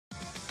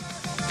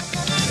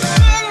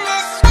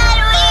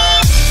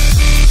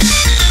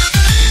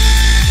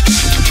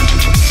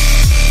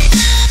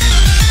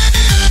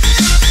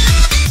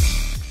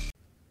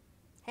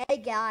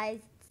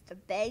guys, it's the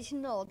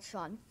Bayesian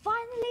Ultron.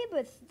 Finally,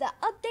 with the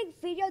update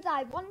video that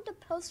I wanted to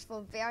post for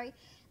a very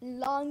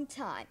long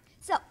time.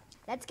 So,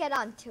 let's get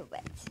on to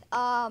it.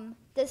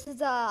 This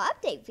is a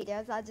update video,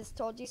 as I just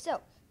told you. So,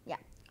 yeah.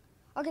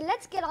 Okay,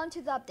 let's get on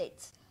to the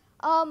updates.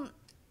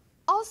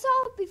 Also,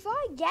 before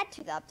I get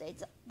to the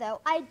updates,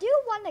 though, I do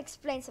want to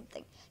explain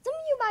something. Some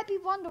of you might be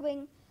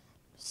wondering,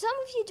 some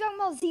of you Dragon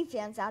Ball Z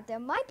fans out there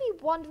might be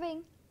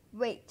wondering,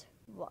 wait,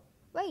 what?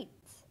 Wait,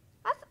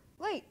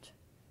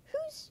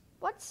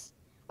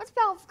 what's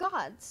Battle of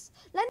Gods?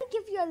 Let me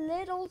give you a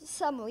little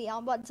summary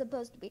on what it's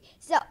supposed to be.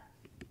 So,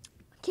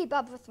 keep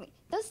up with me.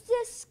 There's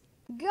this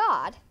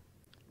god,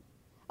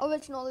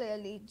 originally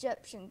an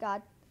Egyptian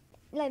god.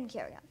 Let me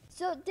carry on.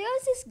 So,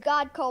 there's this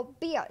god called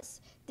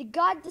Beerus, the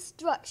god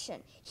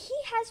Destruction. He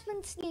has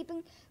been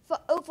sleeping for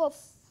over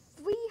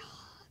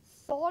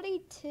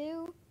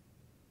 32,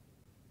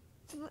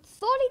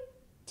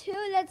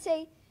 let's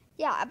say,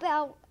 yeah,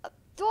 about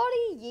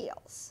 30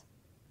 years.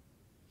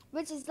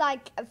 Which is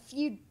like a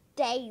few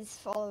days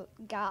for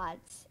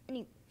gods.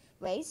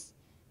 Anyways,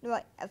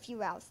 no, a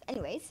few hours.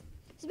 Anyways,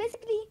 so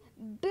basically,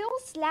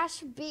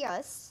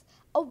 Beerus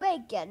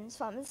awakens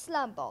from his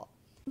slumber.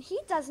 He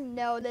doesn't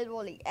know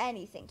literally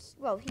anything.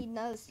 Well, he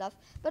knows stuff,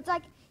 but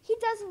like, he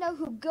doesn't know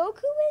who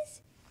Goku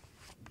is.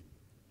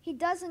 He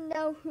doesn't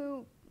know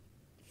who,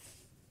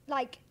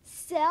 like,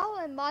 Cell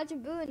and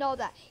Majin Buu and all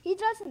that. He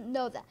doesn't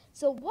know that.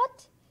 So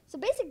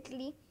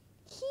basically,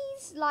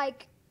 he's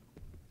like,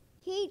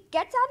 he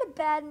gets out of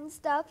bed and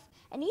stuff,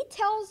 and he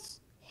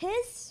tells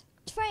his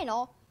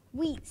trainer,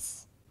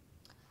 Whis,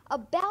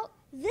 about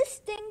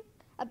this thing,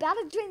 about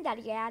a dream that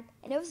he had,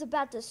 and it was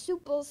about the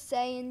Super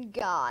Saiyan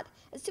God.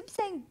 A Super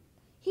Saiyan,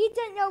 he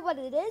didn't know what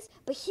it is,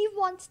 but he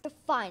wants to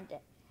find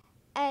it.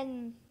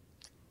 And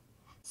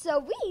so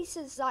Whis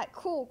is like,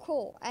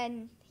 cool,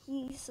 and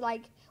he's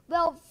like,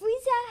 well,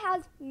 Frieza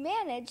has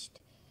managed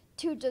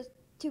to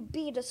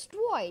be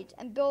destroyed,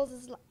 and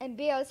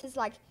Beerus is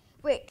like,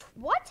 wait,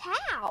 what?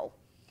 How?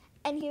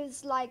 And he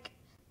was like,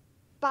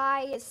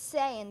 by a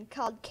Saiyan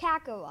called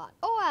Kakarot,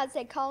 or as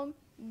they call him,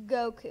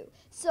 Goku.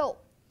 So,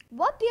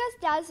 what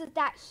Beerus does is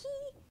that he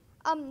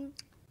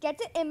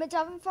gets an image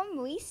of him from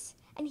Whis,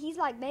 and he's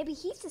like, maybe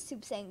he's the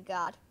Super Saiyan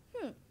God.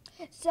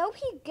 So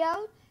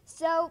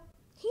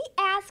he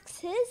asks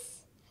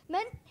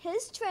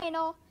his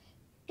trainer,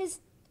 his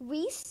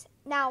Whis.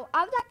 Now,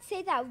 I would like to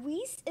say that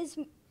Whis is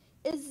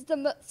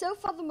so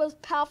far the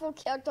most powerful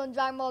character in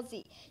Dragon Ball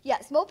Z.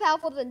 Yes, more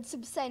powerful than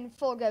Super Saiyan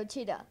 4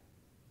 Gogeta.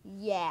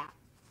 Yeah.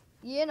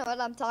 You know what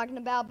I'm talking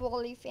about,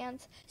 Broly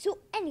fans. So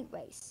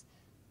anyways,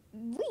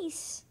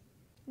 Whis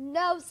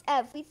knows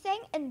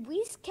everything, and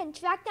Whis can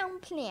track down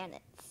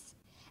planets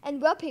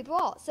and where people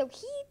are. So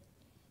he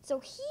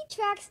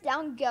tracks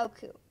down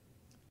Goku.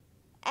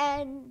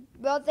 And,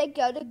 well, they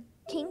go to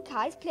King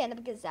Kai's planet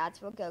because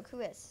that's where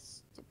Goku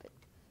is. Stupid.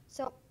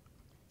 So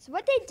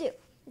what they do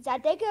is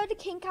that they go to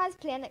King Kai's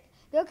planet.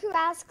 Goku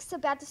asks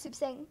about the Super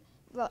Saiyan.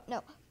 Well,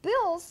 no,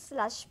 Beerus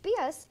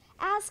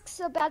asks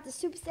about the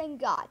Super Saiyan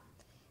God.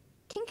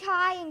 King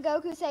Kai and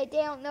Goku say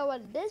they don't know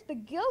what it is,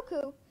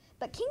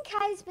 but King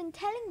Kai's been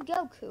telling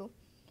Goku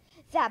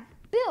that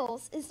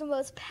Beerus is the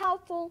most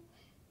powerful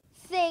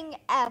thing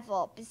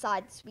ever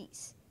besides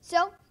Whis.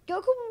 So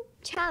Goku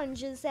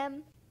challenges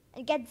them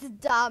and gets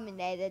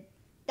dominated.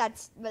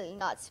 That's really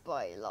not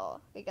spoiler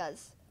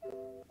because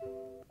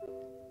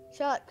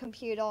shut up,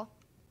 computer.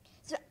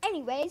 So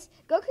anyways,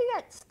 Goku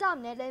gets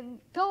dominated, and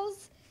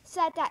Beerus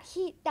said that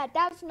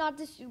that was not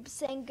the Super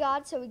Saiyan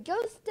God, so he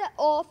goes to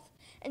Earth,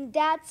 and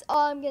that's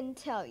all I'm going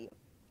to tell you.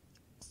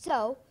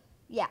 So,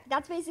 yeah,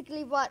 that's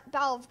basically what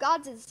Battle of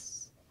Gods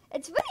is.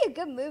 It's really a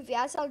good movie.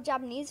 I saw the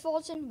Japanese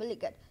version, really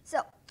good.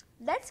 So,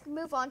 let's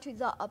move on to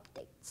the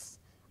updates.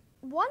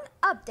 One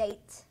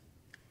update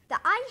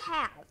that I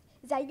have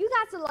is that you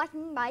guys are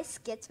liking my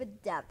skits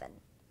with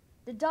Devin.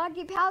 The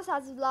Doggy Pals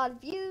has a lot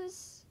of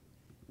views.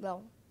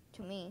 Well,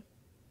 to me.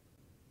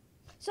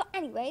 So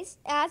anyways,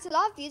 it has a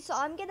lot of views, so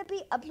I'm going to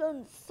be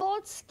uploading the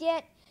third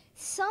skit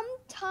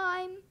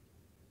sometime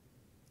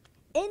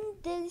in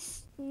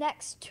this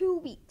next 2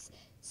 weeks.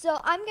 So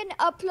I'm going to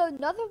upload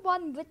another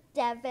one with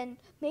Devin,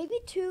 maybe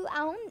 2,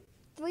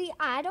 3,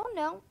 I don't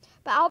know.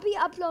 But I'll be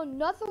uploading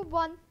another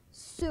one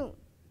soon.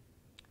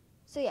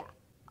 So yeah.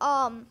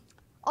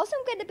 Also,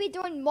 I'm going to be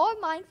doing more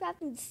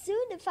Minecraft, and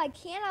soon, if I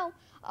can, I'll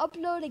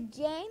upload a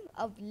game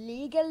of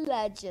League of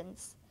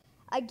Legends.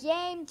 A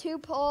game, 2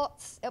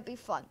 parts, it'll be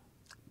fun.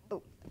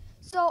 Boom.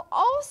 So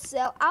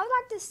also, I would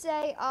like to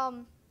say,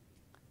 I'm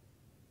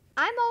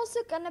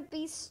also going to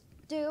be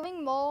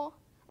doing more.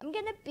 I'm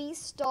going to be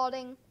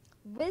starting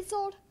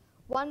Wizard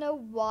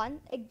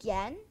 101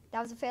 again.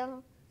 That was a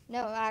fail.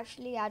 No,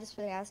 actually, I just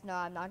realized, no,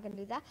 I'm not going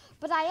to do that.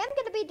 But I am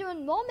going to be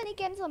doing more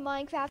minigames on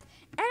Minecraft,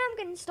 and I'm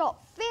going to start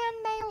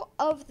fan mail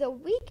of the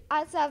week. I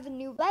also have a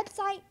new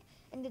website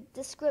in the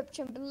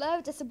description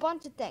below, just a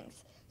bunch of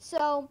things.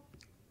 So,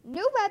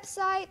 new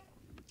website,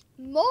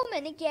 more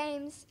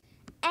minigames,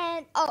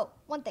 and, oh,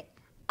 one thing.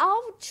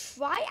 I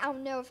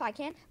don't know if I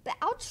can, but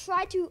I'll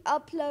try to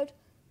upload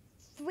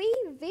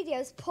 3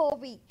 videos per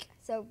week.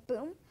 So,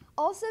 boom.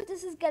 Also,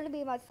 this is going to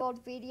be my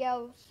 4th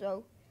video.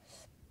 So,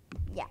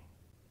 yeah.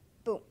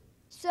 Boom.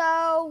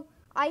 So,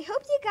 I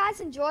hope you guys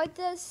enjoyed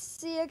this.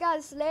 See you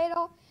guys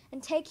later.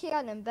 And take care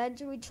and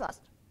eventually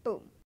trust.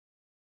 Boom.